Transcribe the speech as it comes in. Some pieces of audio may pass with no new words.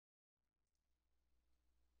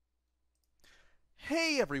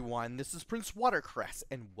Hey everyone, this is PrinceWatercress,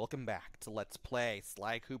 and welcome back to Let's Play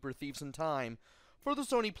Sly Cooper Thieves in Time for the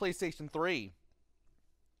Sony PlayStation 3.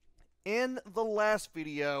 In the last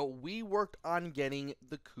video, we worked on getting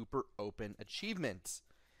the Cooper Open achievement.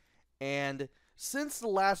 And since the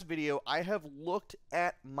last video, I have looked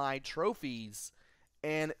at my trophies,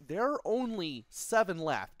 and there are only 7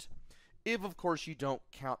 left. If, of course, you don't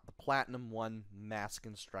count the Platinum one, Mask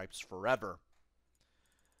and Stripes Forever.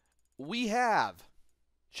 We have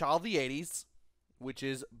Child of the 80s, which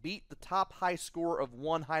is beat the top high score of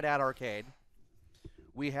one Hideout Arcade.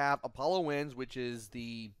 We have Apollo Wins, which is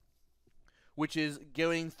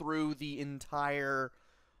going through the entire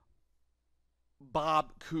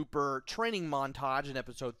Bob Cooper training montage in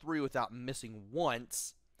episode 3 without missing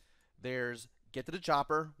once. There's Get to the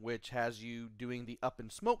Chopper, which has you doing the up and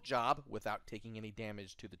smoke job without taking any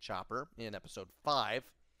damage to the chopper in episode 5.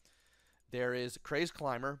 There is Crazed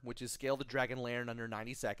Climber, which is scale the Dragon Lair in under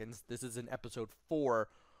 90 seconds. This is in episode 4,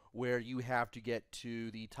 where you have to get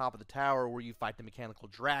to the top of the tower where you fight the mechanical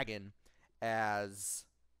dragon as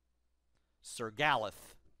Sir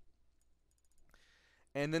Galeth.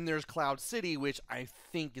 And then there's Cloud City, which I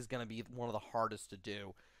think is going to be one of the hardest to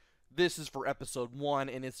do. This is for episode 1,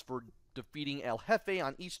 and it's for defeating El Jefe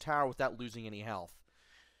on each tower without losing any health.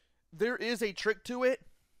 There is a trick to it,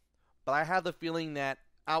 but I have the feeling that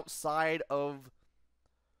outside of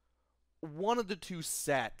one of the 2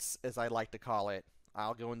 sets, as I like to call it,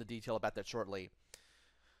 I'll go into detail about that shortly.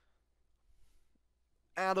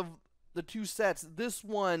 Out of the 2 sets, this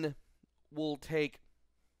one will take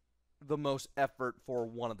the most effort for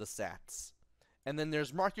one of the sets. And then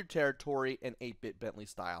there's Mark Your Territory and 8-Bit Bentley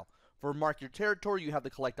Style. For Mark Your Territory, you have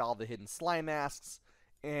to collect all the hidden Sly masks,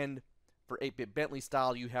 and for 8-Bit Bentley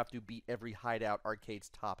Style, you have to beat every Hideout Arcade's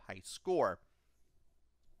top high score.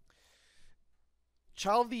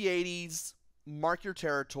 Child of the 80s, Mark Your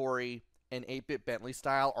Territory, and 8-Bit Bentley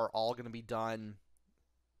Style are all going to be done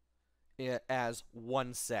as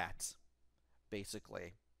one set,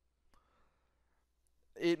 basically.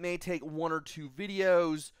 It may take 1 or 2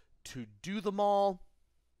 videos to do them all,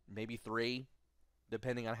 maybe 3,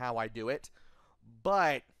 depending on how I do it.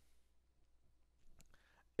 But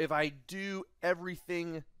if I do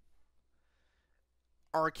everything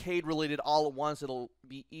arcade related all at once, it'll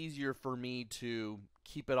be easier for me to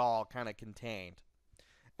keep it all kind of contained.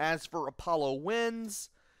 As for Apollo Wins,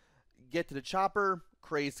 Get to the Chopper,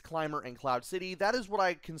 Crazed Climber, and Cloud City, that is what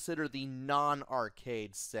I consider the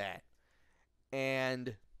non-arcade set.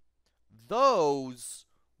 And those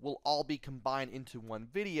will all be combined into one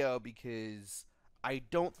video because I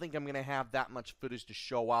don't think I'm going to have that much footage to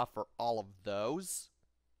show off for all of those.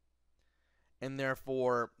 And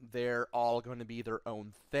therefore, they're all going to be their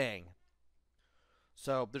own thing.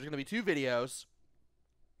 So, there's going to be 2 videos,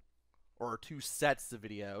 or 2 sets of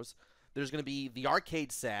videos. There's going to be the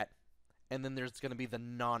arcade set, and then there's going to be the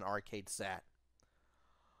non-arcade set.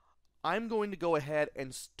 I'm going to go ahead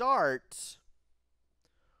and start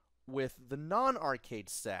with the non-arcade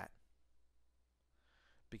set,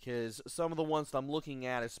 because some of the ones that I'm looking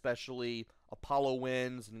at, especially Apollo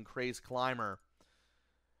Wins and Crazed Climber,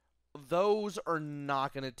 those are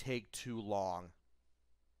not going to take too long.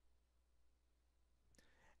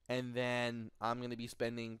 And then I'm going to be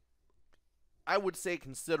spending, I would say,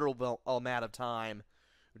 considerable amount of time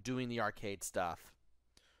doing the arcade stuff.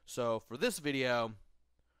 So for this video,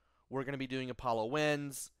 we're going to be doing Apollo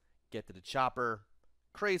Wins, Get to the Chopper,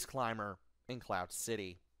 Crazed Climber, and Cloud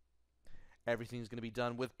City. Everything's going to be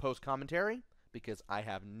done with post-commentary because I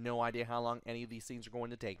have no idea how long any of these scenes are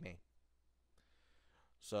going to take me.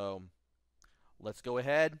 So, let's go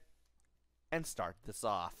ahead and start this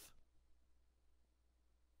off.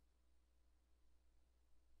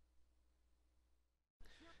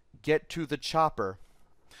 Get to the Chopper.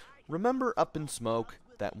 Remember Up in Smoke,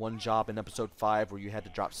 that one job in episode 5 where you had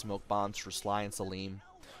to drop smoke bombs for Sly and Salim?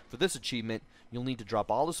 For this achievement, you'll need to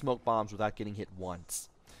drop all the smoke bombs without getting hit once.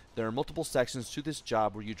 There are multiple sections to this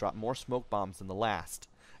job where you drop more smoke bombs than the last,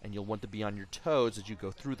 and you'll want to be on your toes as you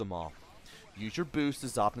go through them all. Use your boost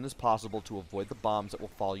as often as possible to avoid the bombs that will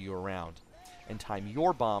follow you around, and time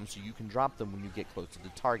your bombs so you can drop them when you get close to the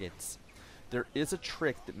targets. There is a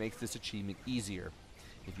trick that makes this achievement easier.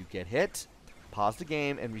 If you get hit, pause the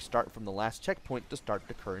game and restart from the last checkpoint to start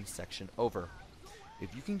the current section over.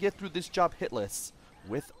 If you can get through this job hitless,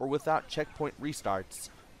 with or without checkpoint restarts,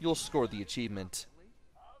 you'll score the achievement.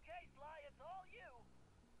 Okay, Sly, it's all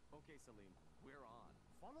you. Okay, Salim, we're on.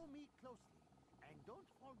 Follow me closely, and don't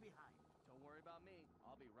fall behind. Don't worry about me.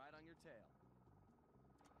 I'll be right on your tail.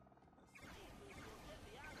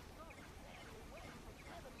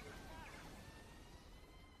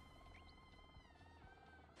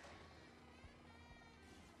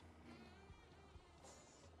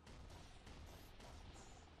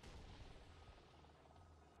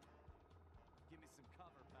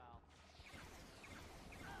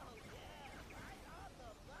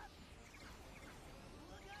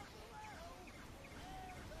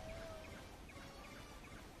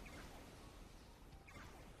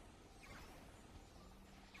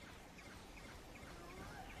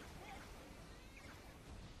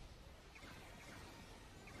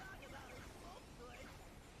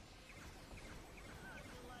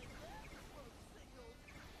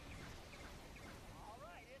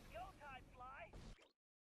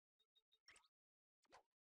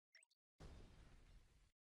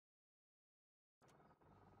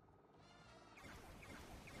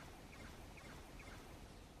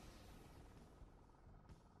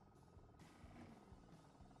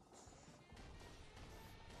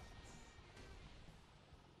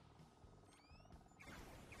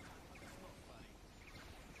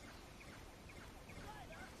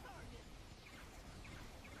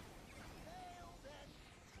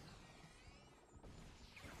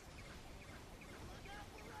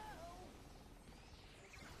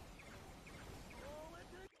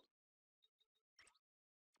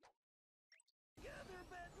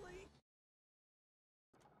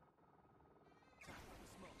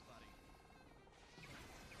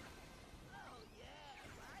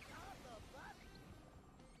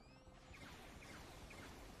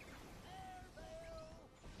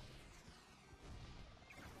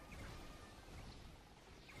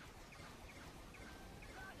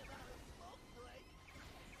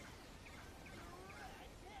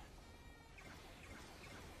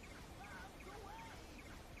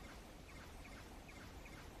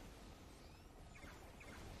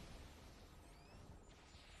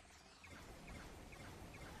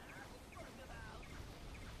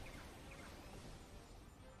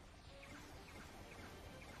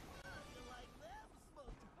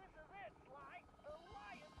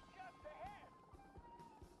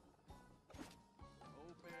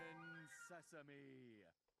 Sesame!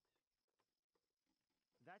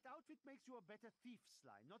 That outfit makes you a better thief,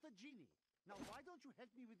 Sly, not a genie. Now why don't you help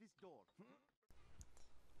me with this door?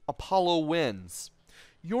 Apollo wins.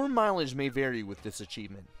 Your mileage may vary with this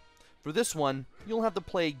achievement. For this one, you'll have to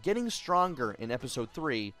play Getting Stronger in Episode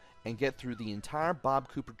 3 and get through the entire Bob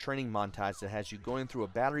Cooper training montage that has you going through a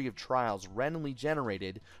battery of trials randomly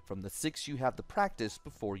generated from the 6 you have to practice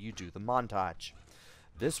before you do the montage.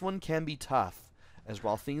 This one can be tough, as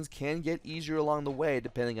while things can get easier along the way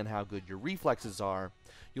depending on how good your reflexes are,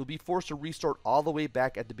 you'll be forced to restart all the way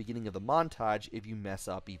back at the beginning of the montage if you mess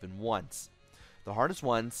up even once. The hardest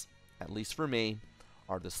ones, at least for me,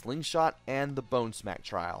 are the slingshot and the bone smack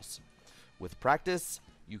trials. With practice,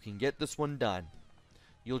 you can get this one done.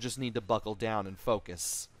 You'll just need to buckle down and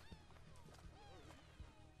focus.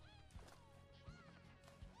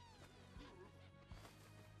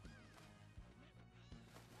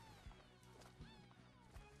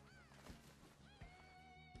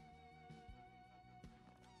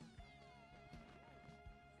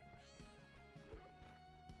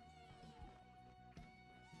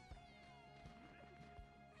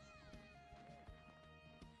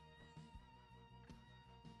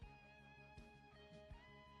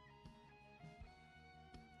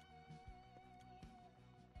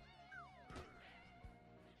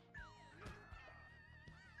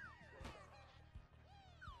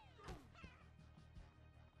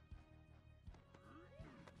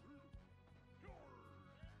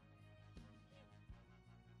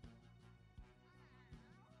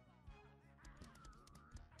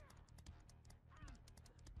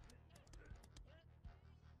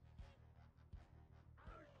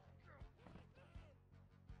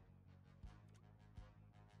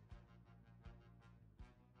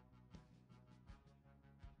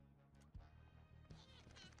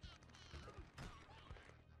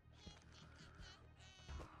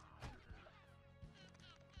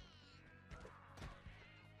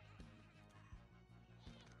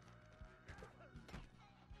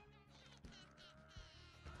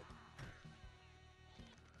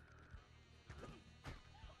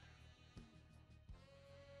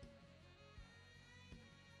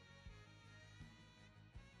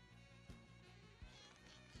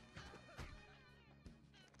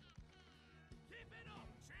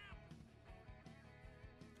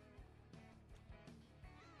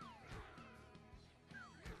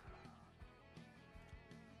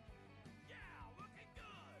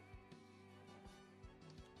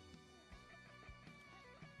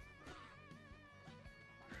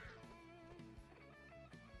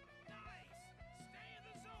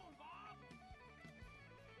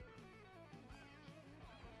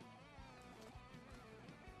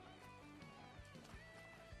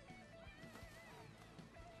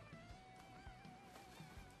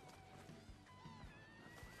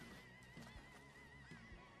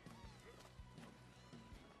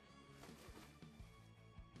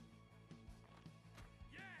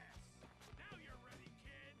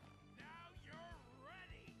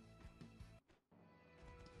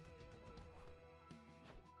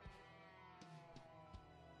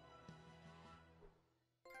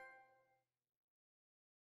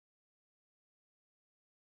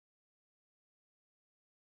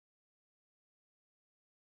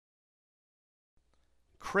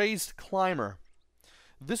 Crazed Climber.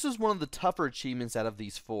 This is one of the tougher achievements out of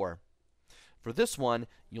these 4. For this one,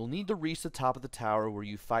 you'll need to reach the top of the tower where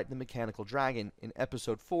you fight the mechanical dragon in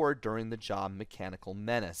Episode 4 during the job Mechanical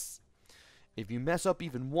Menace. If you mess up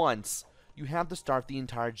even once, you have to start the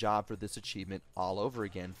entire job for this achievement all over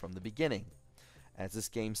again from the beginning, as this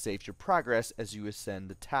game saves your progress as you ascend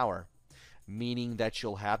the tower, meaning that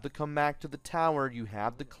you'll have to come back to the tower you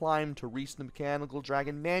have to climb to reach the mechanical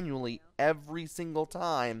dragon manually every single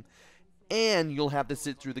time, and you'll have to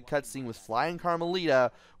sit through the cutscene with Fly and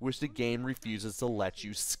Carmelita, which the game refuses to let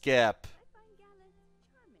you skip. I find Gallant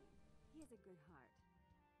charming. He has a good heart,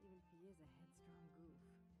 even if he is a headstrong goof.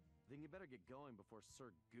 Then you better get going before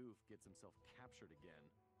Sir Goof gets himself captured again.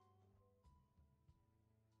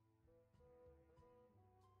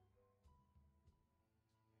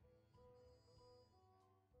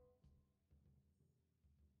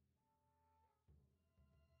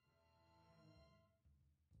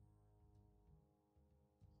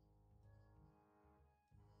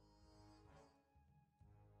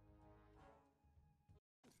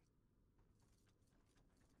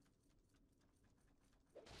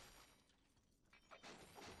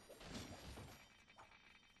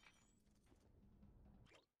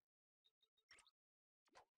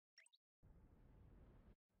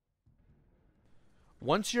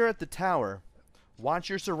 Once you're at the tower, watch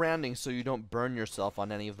your surroundings so you don't burn yourself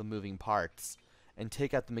on any of the moving parts, and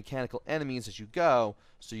take out the mechanical enemies as you go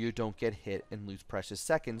so you don't get hit and lose precious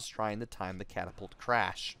seconds trying to time the catapult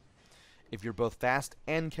crash. If you're both fast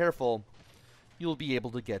and careful, you'll be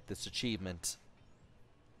able to get this achievement.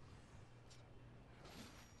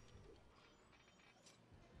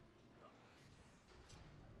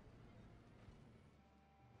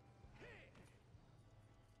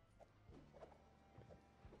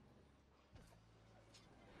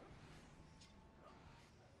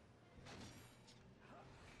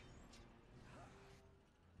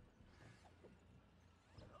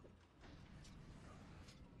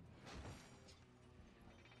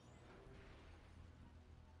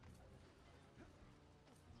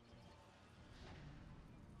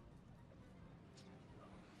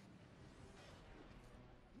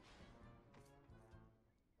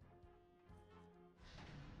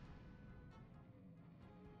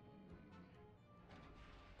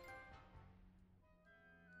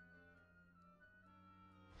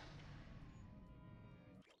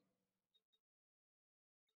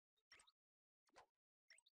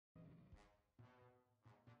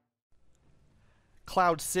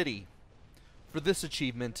 Cloud City. For this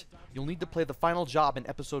achievement, you'll need to play the final job in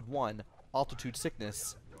Episode 1, Altitude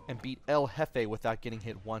Sickness, and beat El Jefe without getting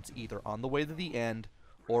hit once either on the way to the end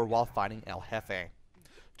or while fighting El Jefe.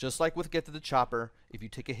 Just like with Get to the Chopper, if you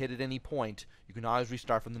take a hit at any point, you can always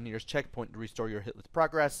restart from the nearest checkpoint to restore your hitless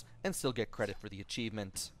progress and still get credit for the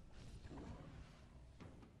achievement.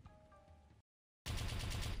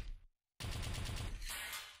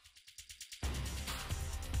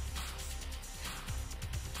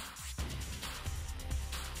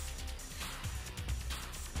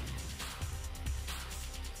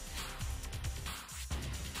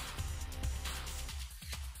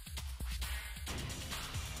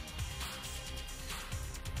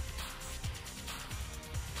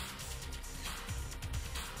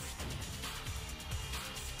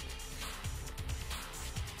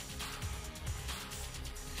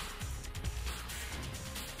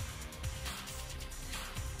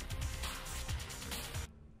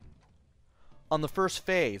 On the first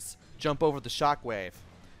phase, jump over the shockwave,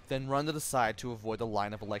 then run to the side to avoid the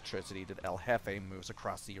line of electricity that El Jefe moves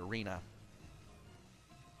across the arena.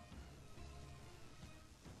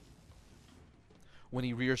 When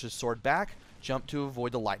he rears his sword back, jump to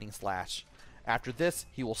avoid the lightning slash. After this,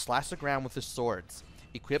 he will slash the ground with his swords.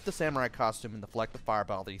 Equip the samurai costume and deflect the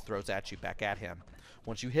fireball that he throws at you back at him.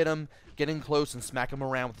 Once you hit him, get in close and smack him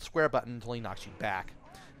around with the square button until he knocks you back.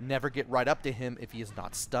 Never get right up to him if he is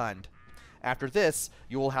not stunned. After this,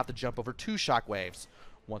 you will have to jump over 2 shockwaves.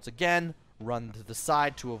 Once again, run to the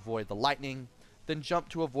side to avoid the lightning, then jump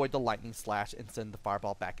to avoid the lightning slash and send the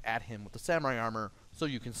fireball back at him with the samurai armor so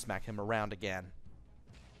you can smack him around again.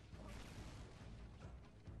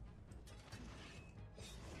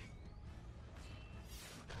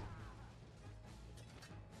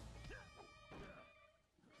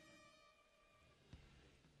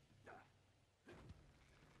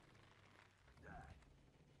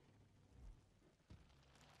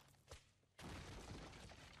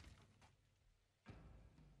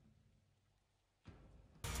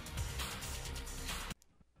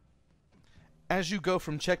 As you go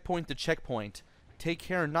from checkpoint to checkpoint, take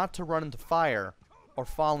care not to run into fire or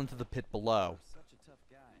fall into the pit below. Such a tough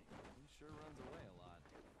guy. He sure runs away a lot.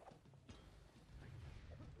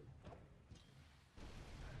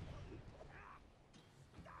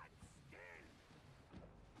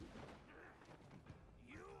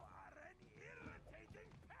 You are an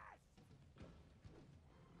irritating pest!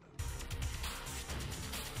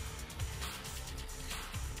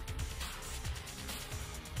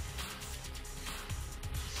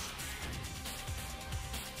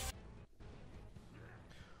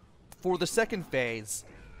 For the second phase,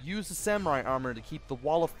 use the samurai armor to keep the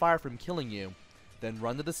wall of fire from killing you, then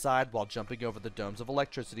run to the side while jumping over the domes of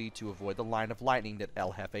electricity to avoid the line of lightning that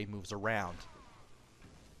El Jefe moves around.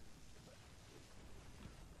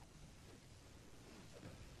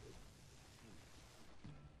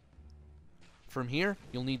 From here,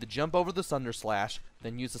 you'll need to jump over the Thunder Slash,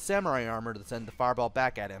 then use the samurai armor to send the fireball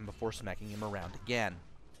back at him before smacking him around again.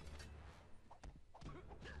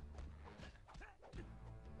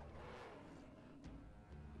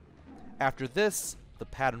 After this, the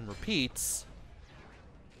pattern repeats,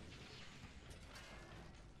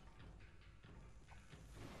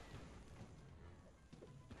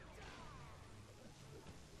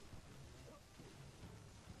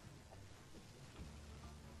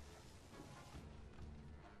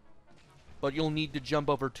 but you'll need to jump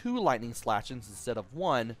over 2 lightning slashes instead of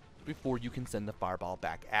 1 before you can send the fireball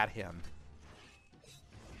back at him.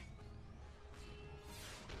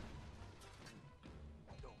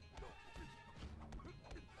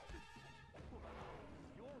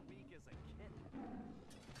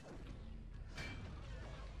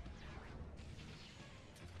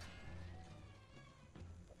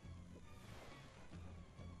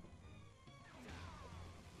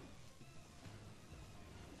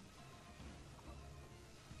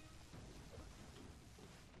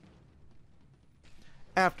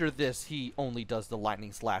 After this, he only does the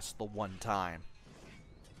lightning slash the one time.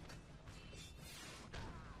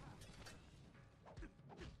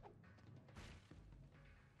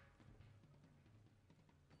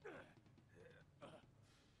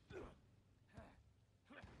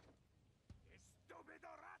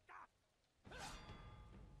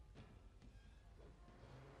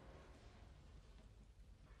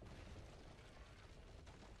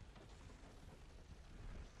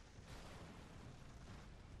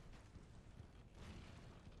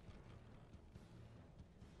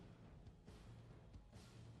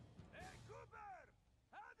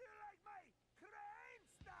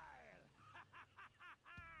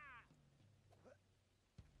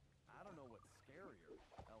 I don't know what's scarier,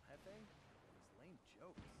 El Jefe or his lame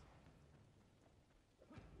jokes.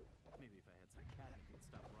 Maybe if I had some cat, I could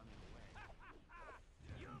stop running away.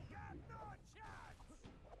 You got no chance!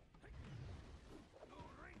 You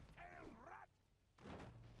ring-tail rat!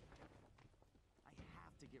 I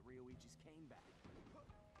have to get Ryoichi's cane back.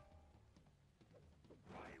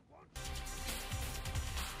 Why won't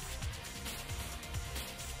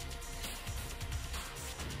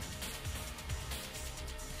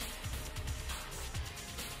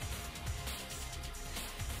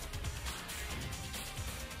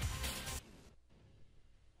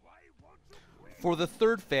For the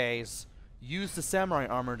third phase, use the samurai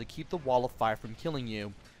armor to keep the wall of fire from killing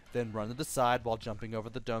you, then run to the side while jumping over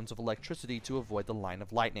the domes of electricity to avoid the line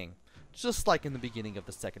of lightning, just like in the beginning of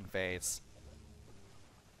the second phase.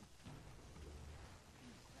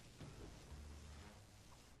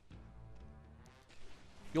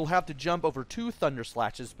 You'll have to jump over 2 thunder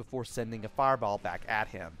slashes before sending a fireball back at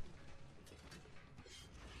him.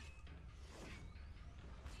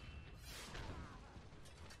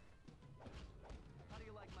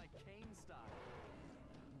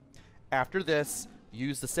 After this,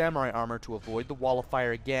 use the samurai armor to avoid the wall of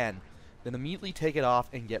fire again, then immediately take it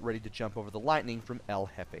off and get ready to jump over the lightning from El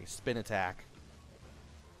Jefe's spin attack.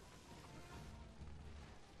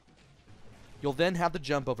 You'll then have to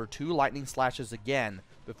jump over 2 lightning slashes again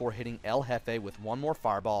before hitting El Jefe with one more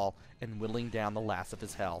fireball and whittling down the last of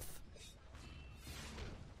his health.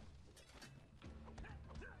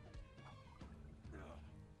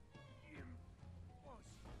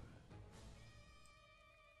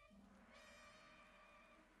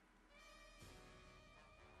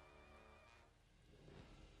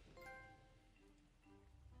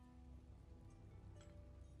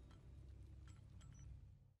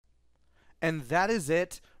 And that is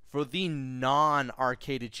it for the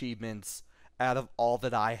non-arcade achievements out of all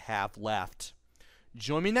that I have left.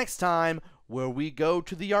 Join me next time where we go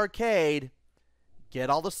to the arcade, get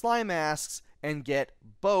all the slime masks, and get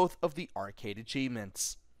both of the arcade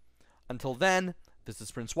achievements. Until then, this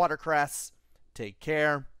is PrinceWatercress. Take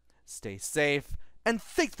care, stay safe, and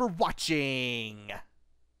thanks for watching!